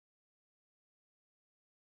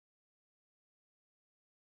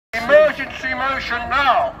Emergency motion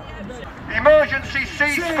now. Emergency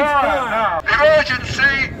ceasefire now.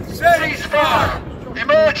 Emergency ceasefire.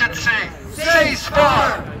 Emergency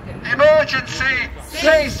ceasefire. Emergency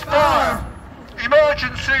ceasefire.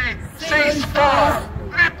 Emergency ceasefire.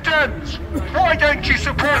 Liptons, why don't you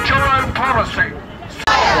support your own policy?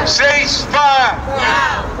 Ceasefire!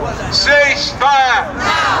 Now! Ceasefire!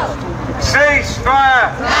 Now!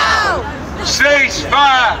 Ceasefire! Now!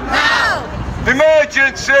 Ceasefire! Now!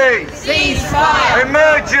 Emergency! Ceasefire!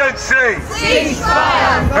 Emergency!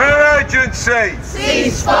 Ceasefire! Emergency!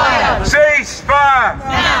 Ceasefire! Ceasefire!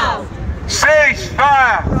 Now!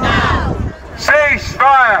 Ceasefire! Now!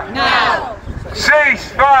 Ceasefire! Now!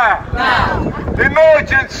 Ceasefire! Now!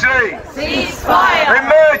 Emergency! Ceasefire!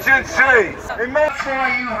 Emergency! That's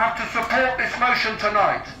why you have to support this motion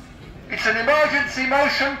tonight. It's an emergency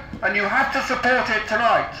motion and you have to support it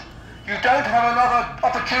tonight. You don't have another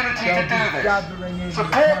opportunity to do this.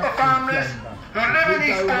 Support the families who live in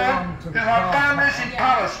Eastbourne, who have families in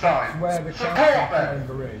Palestine. Support them.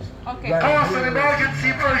 Pass an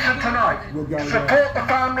emergency motion tonight. Support the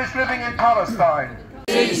families living in Palestine.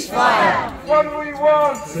 Ceasefire! What do we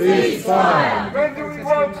want? Ceasefire! When do we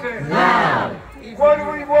want it? Now! What do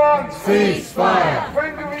we want? Ceasefire!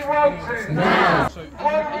 When do we want it? Now!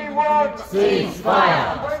 What do we want?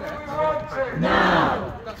 Ceasefire! When do we want it?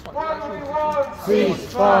 Now! What do we want?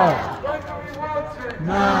 Ceasefire! When do we want it?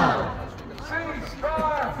 Now!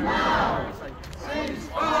 Ceasefire! Now!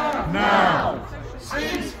 Ceasefire! Now!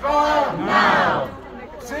 Ceasefire! Now!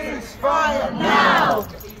 Ceasefire! Now!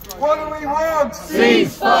 What do we want?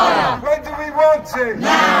 Ceasefire! When do we want it?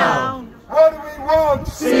 Now! What do we want?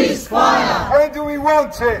 Ceasefire! When do we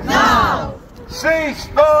want it? Now!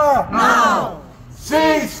 Ceasefire! Now!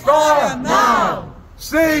 Ceasefire! Now!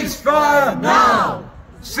 Ceasefire! Now!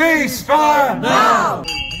 Ceasefire! Now!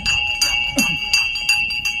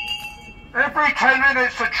 Every 10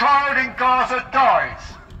 minutes a child in Gaza dies.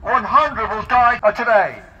 100 will die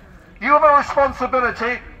today. You have a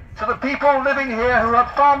responsibility to the people living here who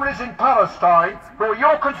have families in Palestine, who are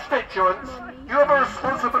your constituents. You have a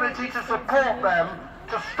responsibility to support them,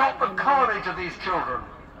 to stop the carnage of these children,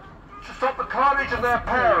 to stop the carnage of their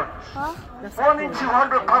parents. 1 in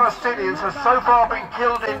 200 Palestinians has so far been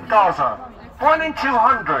killed in Gaza. 1 in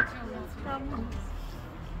 200.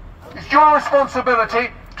 It's your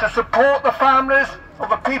responsibility to support the families of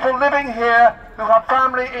the people living here who have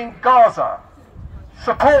family in Gaza.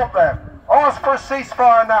 Support them. Ask for a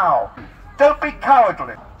ceasefire now. Don't be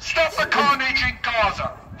cowardly. Stop the carnage in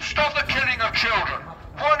Gaza. Stop the killing of children.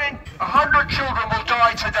 1 in 100 children will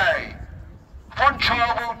die today. 1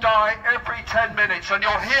 child will die every 10 minutes and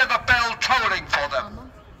you'll hear the bell tolling for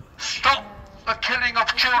them. Stop the killing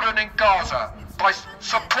of children in Gaza by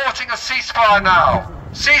supporting a ceasefire now.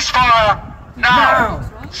 Ceasefire now.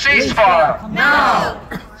 Ceasefire Now!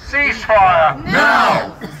 Ceasefire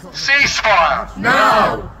Now! Ceasefire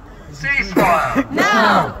Now! Ceasefire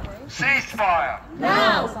Now! Ceasefire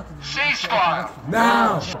Now! Ceasefire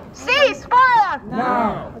Now! Ceasefire!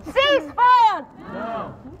 Now! Ceasefire!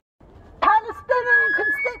 Now! Palestinian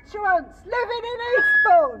constituents living in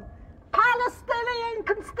Eastbourne. Palestinian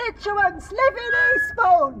constituents live in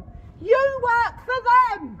Eastbourne. You work for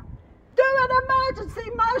them. Do an emergency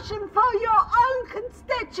motion for your own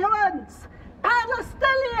constituents.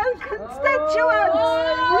 Palestinian constituents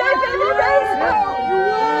living in Eastbourne.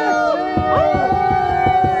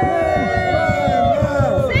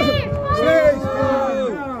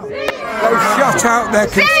 They shut out their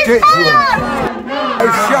constituents.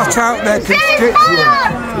 They shut out their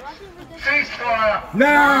constituents. Ceasefire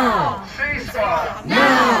Now! Ceasefire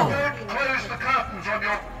Now! Don't close the curtains on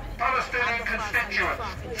your Palestinian constituents.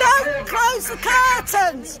 Don't close the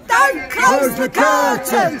curtains! Don't close the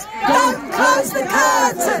curtains! Don't close the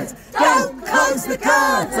curtains! Don't close the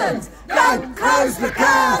curtains! Don't close the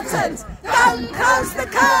curtains! Don't close the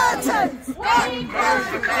curtains! Don't close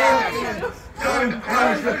the curtains. Don't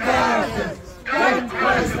close the curtains. Don't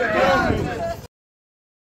close the curtains.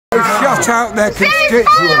 They shut out their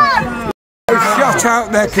constituents. They shut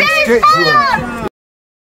out their constituents.